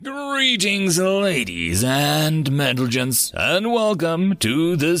Greetings, ladies and gents, and welcome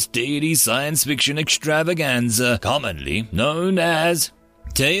to this daily science fiction extravaganza, commonly known as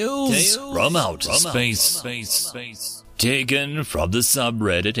Tales from Outer Space. Taken from the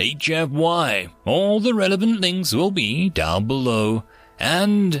subreddit HFY. All the relevant links will be down below.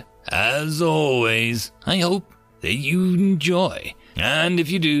 And, as always, I hope that you enjoy. And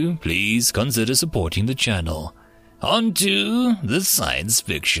if you do, please consider supporting the channel. On to the science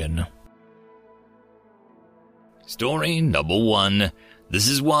fiction. Story number 1. This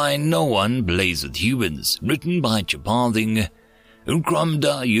is Why No One Plays with Humans, written by Chapathing.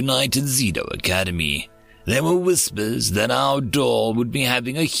 Ukrumda United Xeno Academy. There were whispers that our door would be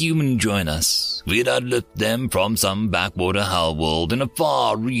having a human join us. We'd uplift them from some backwater hellworld in a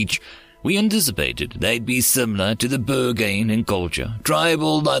far reach. We anticipated they'd be similar to the Burgain in culture,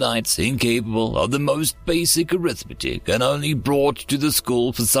 tribal Luddites incapable of the most basic arithmetic and only brought to the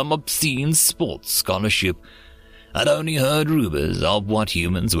school for some obscene sports scholarship. I'd only heard rumors of what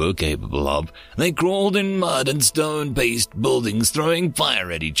humans were capable of. They crawled in mud and stone-based buildings, throwing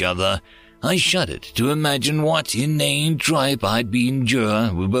fire at each other. I shuddered to imagine what inane tripe I'd be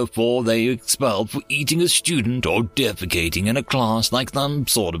endure before they expelled for eating a student or defecating in a class like some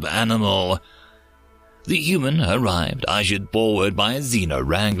sort of animal. The human arrived, ushered forward by a Xeno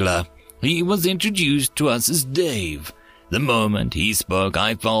Wrangler. He was introduced to us as Dave. The moment he spoke,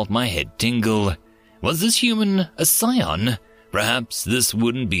 I felt my head tingle. Was this human a scion? Perhaps this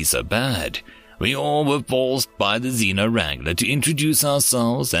wouldn't be so bad. We all were forced by the Xeno Wrangler to introduce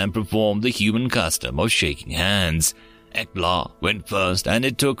ourselves and perform the human custom of shaking hands. Eklar went first, and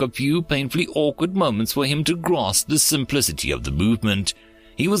it took a few painfully awkward moments for him to grasp the simplicity of the movement.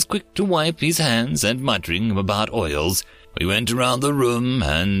 He was quick to wipe his hands and muttering about oils. We went around the room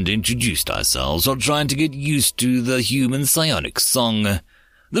and introduced ourselves while trying to get used to the human psionic song.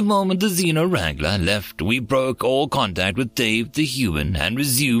 The moment the Xeno Wrangler left, we broke all contact with Dave the human and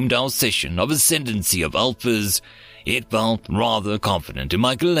resumed our session of Ascendancy of Alphas. It felt rather confident in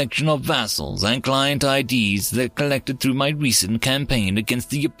my collection of vassals and client IDs that collected through my recent campaign against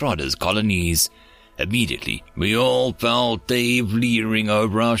the Yaprada's colonies. Immediately, we all felt Dave leering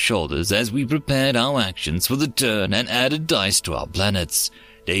over our shoulders as we prepared our actions for the turn and added dice to our planets.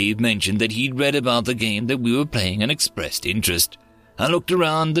 Dave mentioned that he'd read about the game that we were playing and expressed interest. I looked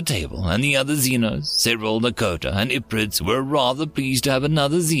around the table, and the other Xenos, Cyril, Lakota, and Iprids, were rather pleased to have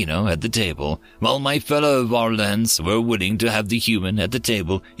another Xeno at the table, while my fellow Varlans were willing to have the human at the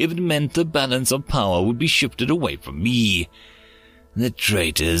table if it meant the balance of power would be shifted away from me. The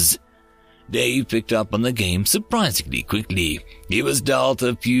traitors. Dave picked up on the game surprisingly quickly. He was dealt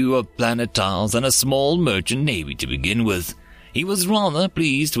a few of planet tiles and a small merchant navy to begin with. He was rather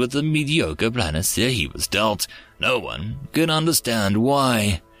pleased with the mediocre planets that he was dealt. No one could understand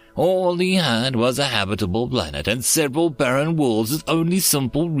why. All he had was a habitable planet and several barren worlds with only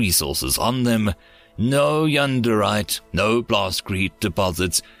simple resources on them. No Yunderite, no Blastcrete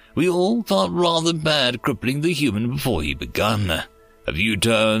deposits. We all felt rather bad crippling the human before he begun. A few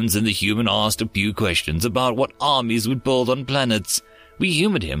turns and the human asked a few questions about what armies would build on planets. We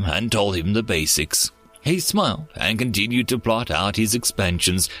humored him and told him the basics. He smiled and continued to plot out his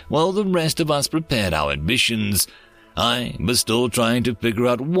expansions while the rest of us prepared our ambitions. I was still trying to figure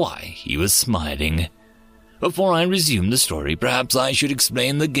out why he was smiling. Before I resume the story, perhaps I should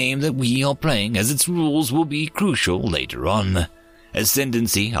explain the game that we are playing, as its rules will be crucial later on.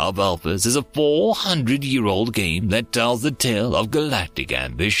 Ascendancy of Alphas is a 400-year-old game that tells the tale of galactic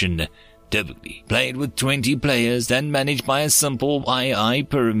ambition. Typically played with 20 players and managed by a simple II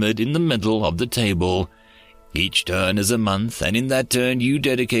pyramid in the middle of the table. Each turn is a month, and in that turn you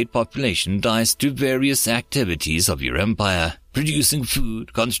dedicate population dice to various activities of your empire, producing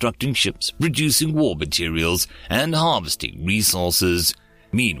food, constructing ships, producing war materials, and harvesting resources.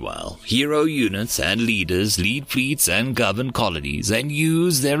 Meanwhile, hero units and leaders lead fleets and govern colonies and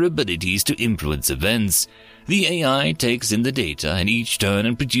use their abilities to influence events. The AI takes in the data in each turn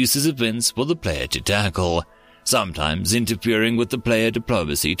and produces events for the player to tackle, sometimes interfering with the player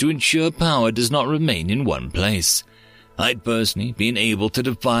diplomacy to ensure power does not remain in one place. I'd personally been able to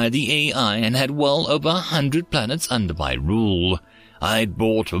defy the AI and had well over 100 planets under my rule. I'd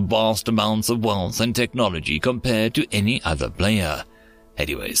bought vast amounts of wealth and technology compared to any other player.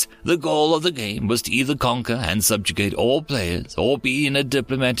 Anyways, the goal of the game was to either conquer and subjugate all players or be in a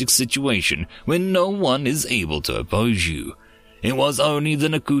diplomatic situation where no one is able to oppose you. It was only the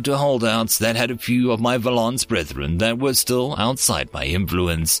Nakuta holdouts that had a few of my Valance brethren that were still outside my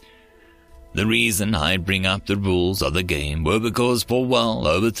influence. The reason I bring up the rules of the game were because for well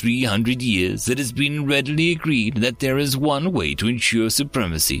over 300 years it has been readily agreed that there is one way to ensure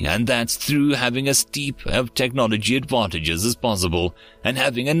supremacy, and that's through having as steep of technology advantages as possible, and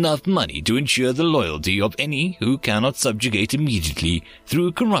having enough money to ensure the loyalty of any who cannot subjugate immediately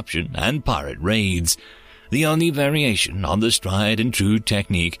through corruption and pirate raids. The only variation on the tried and true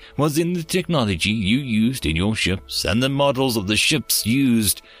technique was in the technology you used in your ships and the models of the ships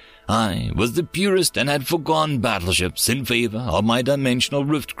used. I was the purist and had forgone battleships in favor of my dimensional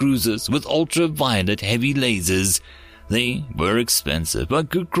rift cruisers with ultraviolet heavy lasers. They were expensive but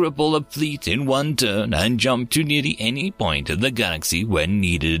could cripple a fleet in one turn and jump to nearly any point in the galaxy when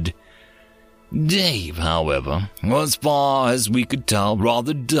needed. Dave, however, was far as we could tell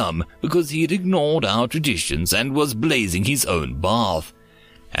rather dumb because he had ignored our traditions and was blazing his own path.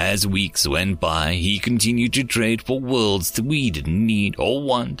 As weeks went by, he continued to trade for worlds that we didn't need or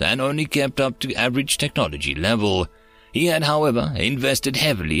want and only kept up to average technology level. He had, however, invested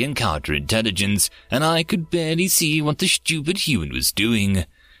heavily in counterintelligence, and I could barely see what the stupid human was doing.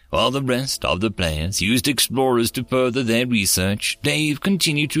 While the rest of the players used explorers to further their research, Dave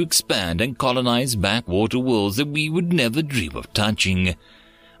continued to expand and colonize backwater worlds that we would never dream of touching.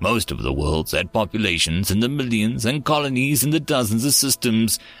 Most of the worlds had populations in the millions and colonies in the dozens of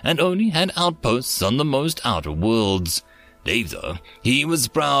systems, and only had outposts on the most outer worlds. Dave, though, he was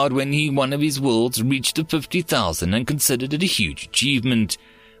proud when one of his worlds reached the 50,000 and considered it a huge achievement.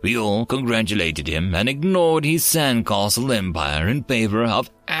 We all congratulated him and ignored his sandcastle empire in favor of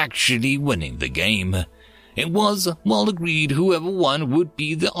actually winning the game. It was well agreed whoever won would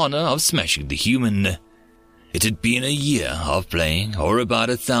be the honor of smashing the human. It had been a year of playing, or about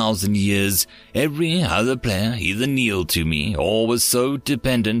 1,000 years. Every other player either kneeled to me or was so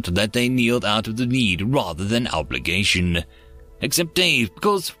dependent that they kneeled out of the need rather than obligation. Except Dave,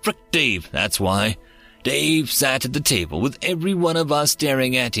 because frick Dave, that's why. Dave sat at the table with every one of us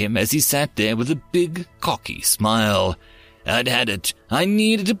staring at him as he sat there with a big, cocky smile. I'd had it. I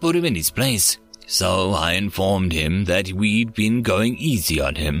needed to put him in his place. So I informed him that we'd been going easy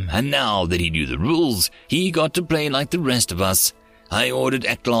on him, and now that he knew the rules, he got to play like the rest of us. I ordered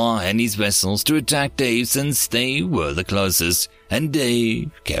Eklar and his vessels to attack Dave since they were the closest, and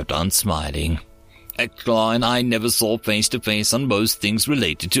Dave kept on smiling. Eklar and I never saw face-to-face on most things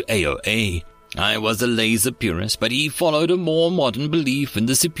related to AOA. I was a laser purist, but he followed a more modern belief in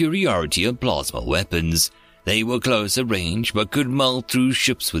the superiority of plasma weapons. They were closer range, but could melt through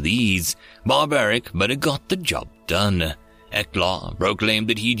ships with ease. Barbaric, but it got the job done. Eklar proclaimed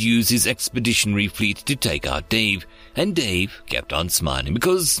that he'd use his expeditionary fleet to take out Dave, and Dave kept on smiling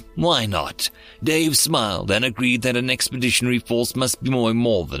because why not? Dave smiled and agreed that an expeditionary force must be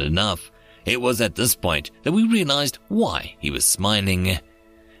more than enough. It was at this point that we realized why he was smiling.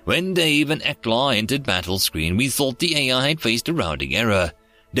 When Dave and Eklar entered battle screen, we thought the AI had faced a rounding error.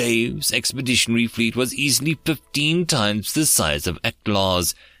 Dave's expeditionary fleet was easily 15 times the size of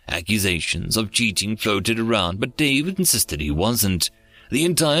Eklar's. Accusations of cheating floated around, but Dave insisted he wasn't. The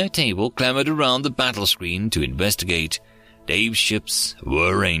entire table clamored around the battle screen to investigate. Dave's ships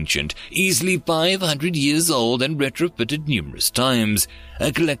were ancient, easily 500 years old and retrofitted numerous times.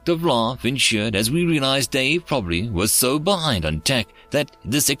 A collective laugh ensued as we realized Dave probably was so behind on tech that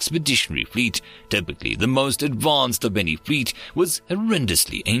this expeditionary fleet, typically the most advanced of any fleet, was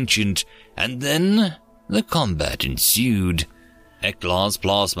horrendously ancient. And then the combat ensued. Eklar's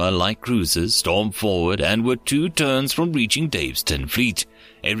plasma-like cruisers stormed forward and were 2 turns from reaching Dave's 10 fleet.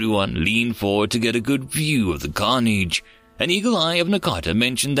 Everyone leaned forward to get a good view of the carnage. An eagle eye of Nakata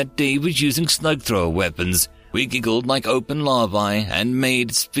mentioned that Dave was using slug-thrower weapons. We giggled like open larvae and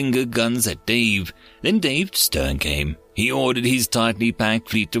made finger guns at Dave. Then Dave's turn came. He ordered his tightly packed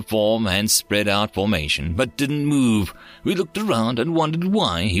fleet to form and spread out formation, but didn't move. We looked around and wondered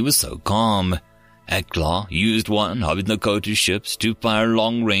why he was so calm. Eklar used one of Nakota's ships to fire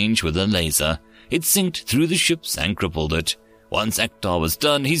long range with a laser. It synced through the ships and crippled it. Once Eklar was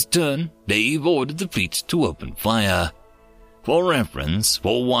done his turn, Dave ordered the fleet to open fire. For reference,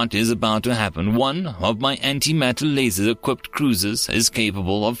 for what is about to happen, one of my antimatter laser-equipped cruisers is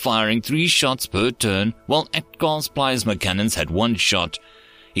capable of firing 3 shots per turn, while Eklar's plasma cannons had 1 shot.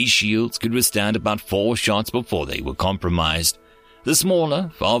 His shields could withstand about 4 shots before they were compromised. The smaller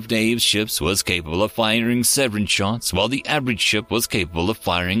of Dave's ships was capable of firing 7 shots, while the average ship was capable of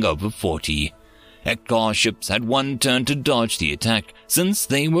firing over 40. Eklar's ships had 1 turn to dodge the attack, since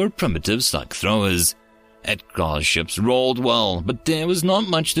they were primitive slug throwers. Eklar's ships rolled well, but there was not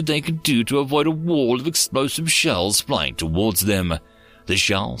much that they could do to avoid a wall of explosive shells flying towards them. The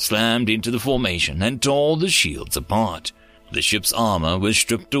shell slammed into the formation and tore the shields apart. The ship's armor was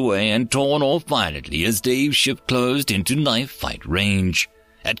stripped away and torn off violently as Dave's ship closed into knife fight range.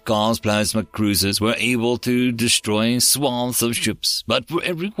 Edgar's plasma cruisers were able to destroy swaths of ships, but for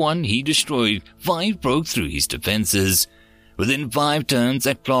every one he destroyed, 5 broke through his defenses. Within 5 turns,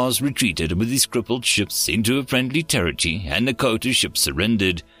 Edgar's retreated with his crippled ships into a friendly territory, and Nakota's ship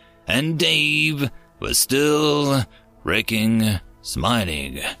surrendered. And Dave was still wrecking,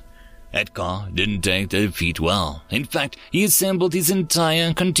 smiling. Edgar didn't take the defeat well. In fact, he assembled his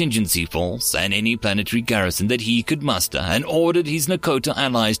entire contingency force and any planetary garrison that he could muster and ordered his Nakota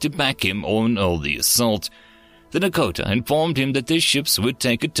allies to back him on all the assault. The Nakota informed him that their ships would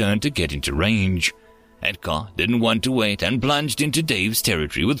take a turn to get into range. Edgar didn't want to wait and plunged into Dave's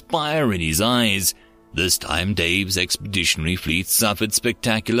territory with fire in his eyes. This time Dave's expeditionary fleet suffered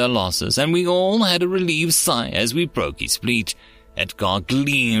spectacular losses, and we all had a relieved sigh as we broke his fleet. Edgar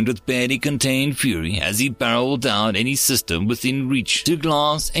gleamed with barely contained fury as he barreled down any system within reach to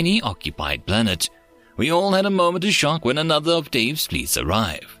glass any occupied planet. We all had a moment of shock when another of Dave's fleets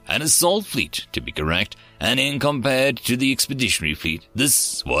arrived, an assault fleet, to be correct, and in compared to the expeditionary fleet,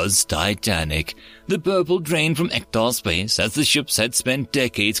 this was Titanic. The purple drain from Ektar space, as the ships had spent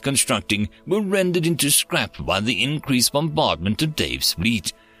decades constructing, were rendered into scrap by the increased bombardment of Dave's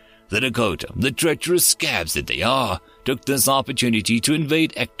fleet. The Dakota, the treacherous scabs that they are, took this opportunity to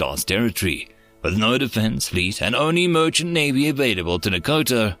invade Ektar's territory. With no defense fleet and only merchant navy available to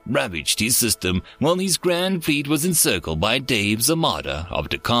Nakota, ravaged his system while his grand fleet was encircled by Dave's armada of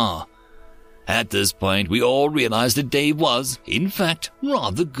Dakar. At this point, we all realized that Dave was, in fact,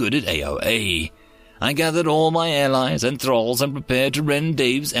 rather good at AOA. I gathered all my allies and thralls and prepared to rend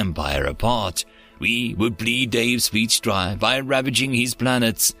Dave's empire apart. We would bleed Dave's fleets dry by ravaging his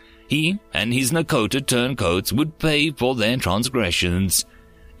planets. He and his Nakota turncoats would pay for their transgressions.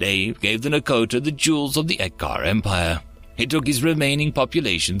 Dave gave the Nakota the jewels of the Ekar Empire. He took his remaining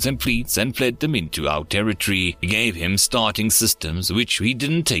populations and fleets and fled them into our territory. He gave him starting systems, which he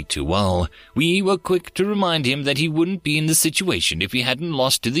didn't take too well. We were quick to remind him that he wouldn't be in this situation if he hadn't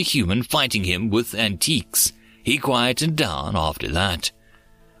lost to the human fighting him with antiques. He quieted down after that.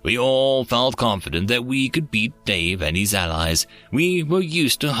 We all felt confident that we could beat Dave and his allies. We were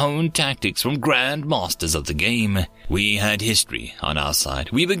used to honed tactics from grand masters of the game. We had history on our side.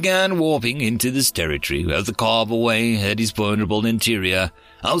 We began warping into this territory as the Carve-Away had his vulnerable interior.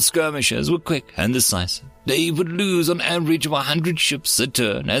 Our skirmishers were quick and decisive. Dave would lose on average of 100 ships a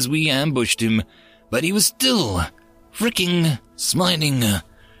turn as we ambushed him, but he was still fricking smiling.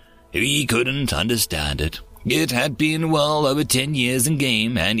 We couldn't understand it. It had been well over 10 years in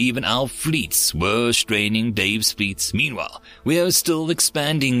game, and even our fleets were straining Dave's fleets. Meanwhile, we were still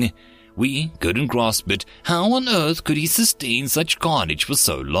expanding. We couldn't grasp it. How on earth could he sustain such carnage for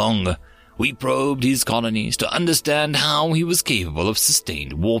so long? We probed his colonies to understand how he was capable of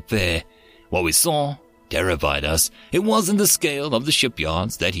sustained warfare. What we saw terrified us. It wasn't the scale of the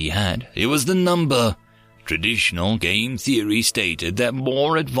shipyards that he had. It was the number. Traditional game theory stated that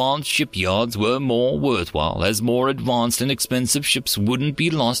more advanced shipyards were more worthwhile, as more advanced and expensive ships wouldn't be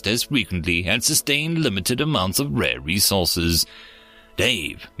lost as frequently and sustain limited amounts of rare resources.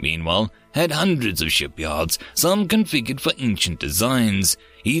 Dave, meanwhile, had hundreds of shipyards, some configured for ancient designs.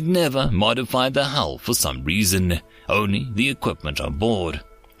 He'd never modified the hull for some reason, only the equipment on board.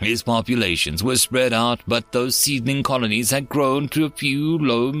 His populations were spread out, but those seedling colonies had grown to a few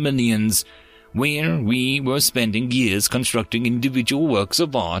low millions. Where we were spending years constructing individual works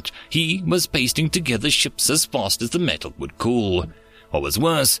of art, he was pasting together ships as fast as the metal would cool. What was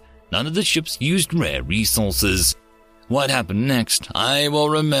worse, none of the ships used rare resources. What happened next, I will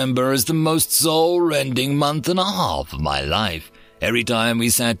remember as the most soul-rending month and a half of my life. Every time we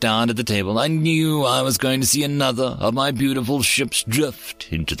sat down at the table, I knew I was going to see another of my beautiful ships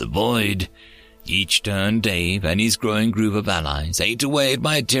drift into the void. Each turn, Dave and his growing group of allies ate away at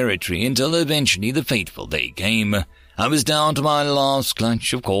my territory until eventually the fateful day came. I was down to my last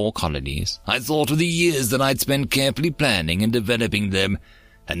clutch of core colonies. I thought of the years that I'd spent carefully planning and developing them,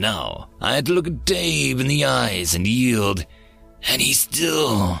 and now I had to look at Dave in the eyes and yield, and he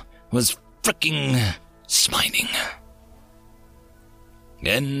still was fricking smiling.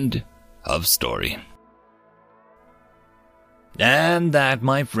 End of story. And that,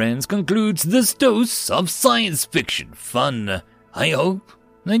 my friends, concludes this dose of science fiction fun. I hope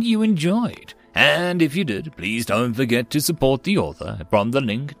that you enjoyed. And if you did, please don't forget to support the author from the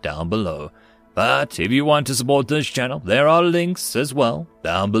link down below. But if you want to support this channel, there are links as well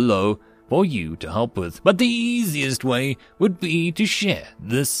down below for you to help with. But the easiest way would be to share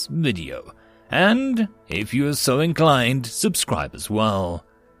this video. And if you are so inclined, subscribe as well.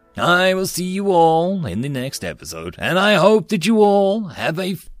 I will see you all in the next episode, and I hope that you all have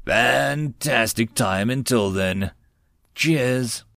a fantastic time until then. Cheers.